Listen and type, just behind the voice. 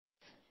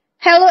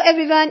Hello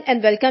everyone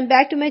and welcome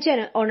back to my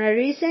channel. On a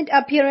recent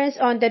appearance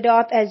on the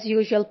Dop as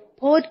usual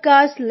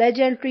podcast,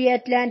 legendary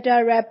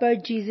Atlanta rapper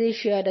Jeezy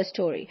shared a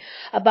story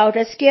about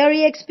a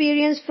scary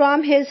experience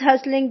from his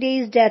hustling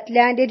days that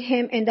landed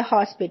him in the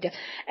hospital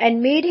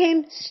and made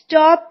him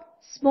stop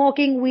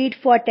smoking weed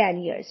for 10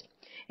 years.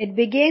 It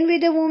began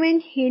with a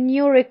woman he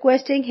knew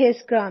requesting his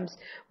crumbs,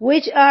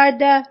 which are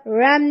the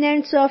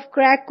remnants of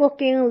crack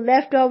cocaine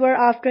left over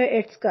after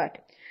it's cut.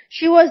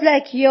 She was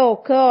like, yo,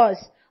 cuz,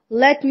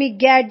 let me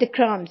get the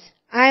crumbs.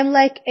 I'm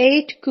like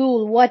 8,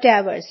 cool,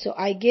 whatever. So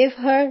I gave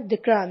her the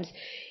crumbs.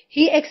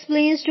 He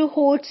explains to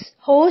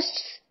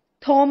hosts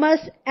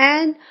Thomas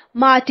and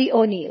Marty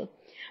O'Neill.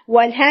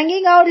 While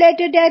hanging out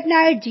later that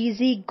night,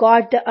 Jeezy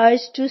got the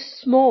urge to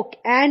smoke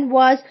and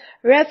was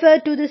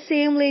referred to the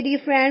same lady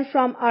friend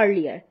from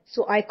earlier.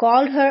 So I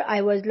called her.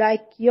 I was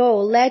like, yo,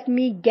 let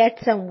me get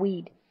some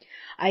weed.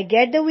 I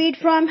get the weed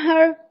from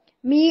her.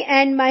 Me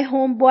and my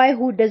homeboy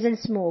who doesn't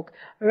smoke,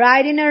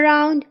 riding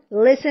around,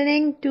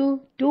 listening to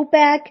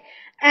Tupac,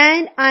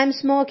 and I'm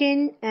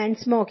smoking and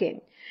smoking.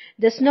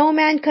 The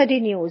snowman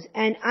continues,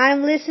 and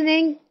I'm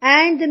listening,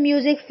 and the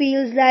music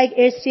feels like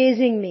it's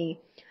chasing me.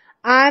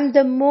 I'm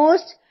the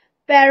most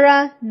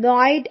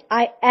paranoid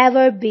I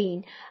ever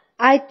been.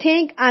 I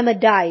think I'm a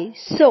die.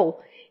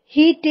 So,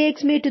 he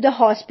takes me to the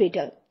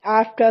hospital.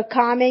 After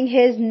calming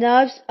his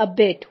nerves a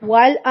bit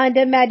while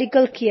under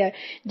medical care,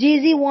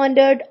 Jeezy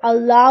wondered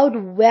aloud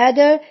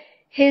whether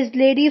his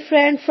lady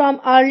friend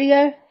from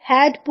earlier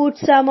had put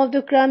some of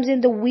the crumbs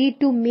in the weed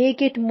to make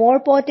it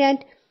more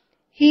potent.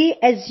 He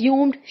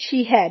assumed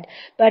she had,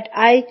 but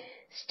I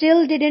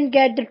still didn't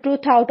get the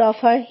truth out of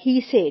her,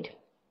 he said.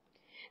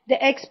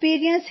 The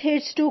experience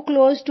hits too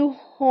close to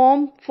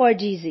home for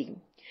Jeezy,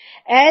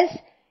 as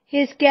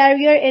his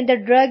career in the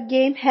drug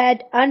game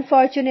had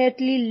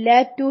unfortunately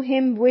led to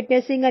him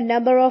witnessing a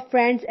number of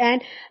friends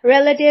and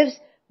relatives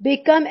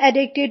become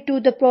addicted to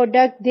the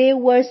product they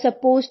were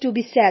supposed to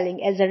be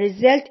selling. As a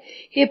result,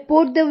 he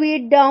put the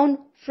weed down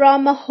for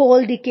a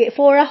whole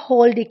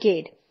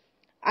decade.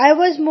 I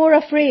was more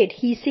afraid,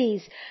 he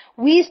says.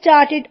 We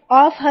started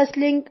off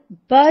hustling,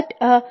 but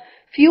a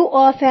few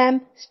of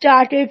them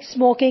started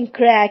smoking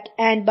crack,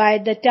 and by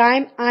the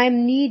time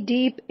I'm knee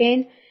deep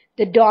in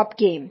the dope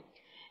game.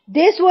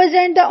 This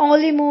wasn't the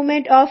only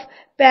moment of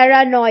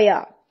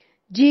paranoia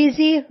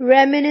Jeezy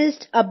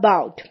reminisced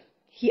about.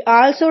 He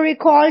also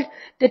recalled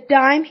the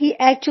time he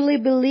actually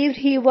believed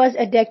he was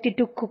addicted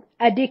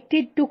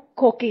to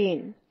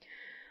cocaine.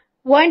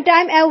 One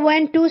time I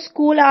went to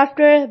school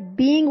after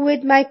being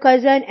with my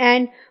cousin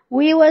and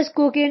we was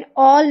cooking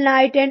all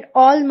night and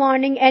all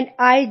morning and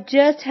I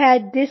just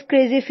had this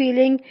crazy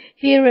feeling,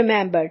 he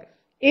remembered.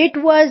 It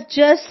was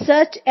just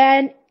such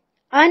an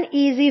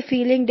uneasy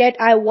feeling that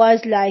I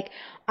was like,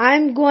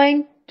 I'm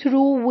going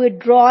through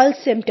withdrawal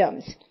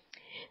symptoms.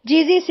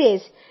 Jeezy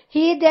says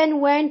he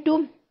then went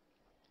to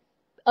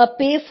a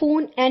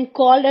payphone and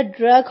called a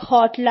drug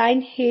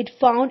hotline he'd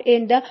found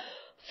in the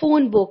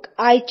phone book.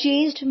 I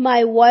changed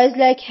my voice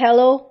like,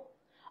 hello,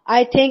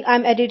 I think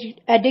I'm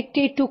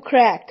addicted to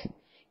crack.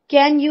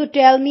 Can you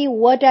tell me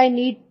what I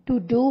need to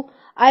do?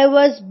 I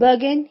was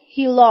bugging,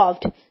 he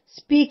laughed.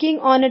 Speaking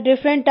on a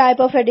different type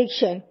of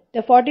addiction,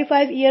 the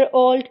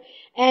 45-year-old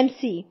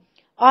MC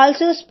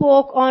also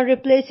spoke on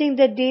replacing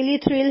the daily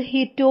thrill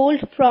he told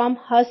from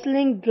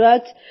hustling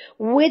drugs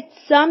with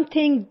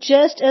something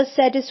just as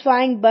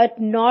satisfying but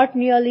not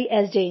nearly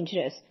as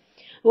dangerous.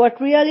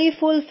 What really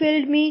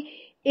fulfilled me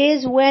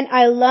is when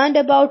I learned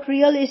about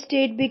real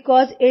estate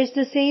because it's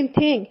the same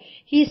thing.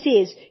 He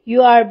says,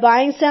 you are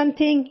buying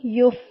something,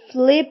 you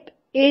flip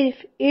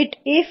it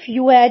if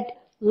you had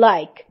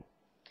like.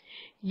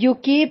 You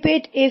keep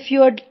it if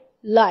you'd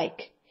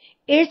like.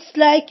 It's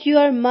like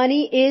your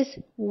money is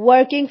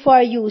working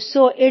for you,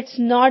 so it's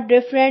not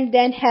different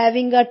than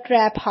having a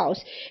trap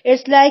house.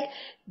 It's like,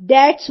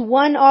 that's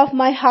one of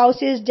my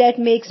houses that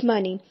makes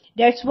money.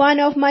 That's one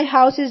of my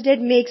houses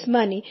that makes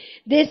money.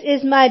 This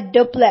is my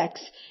duplex.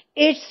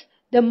 It's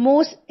the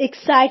most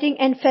exciting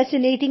and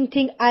fascinating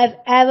thing I've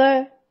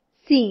ever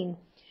seen.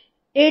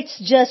 It's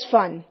just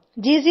fun.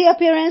 Jeezy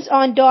appearance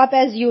on Dop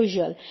as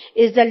usual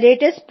is the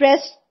latest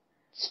press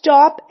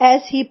stop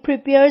as he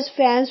prepares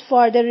fans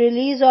for the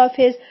release of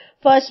his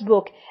first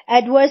book,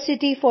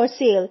 Adversity for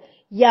Sale,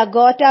 Ya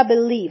Gotta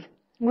Believe,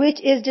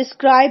 which is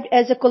described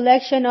as a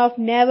collection of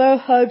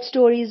never-heard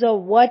stories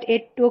of what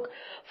it took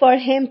for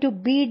him to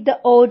beat the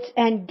odds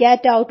and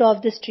get out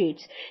of the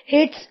streets.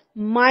 His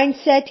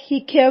mindset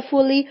he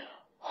carefully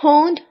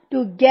honed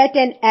to get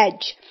an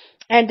edge,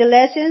 and the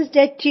lessons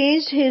that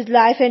changed his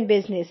life and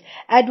business.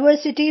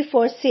 Adversity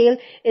for Sale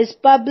is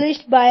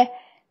published by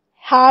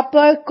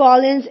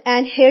HarperCollins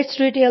and hits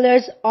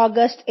retailers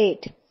August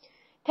 8.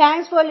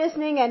 Thanks for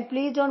listening and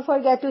please don't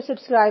forget to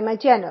subscribe my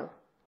channel.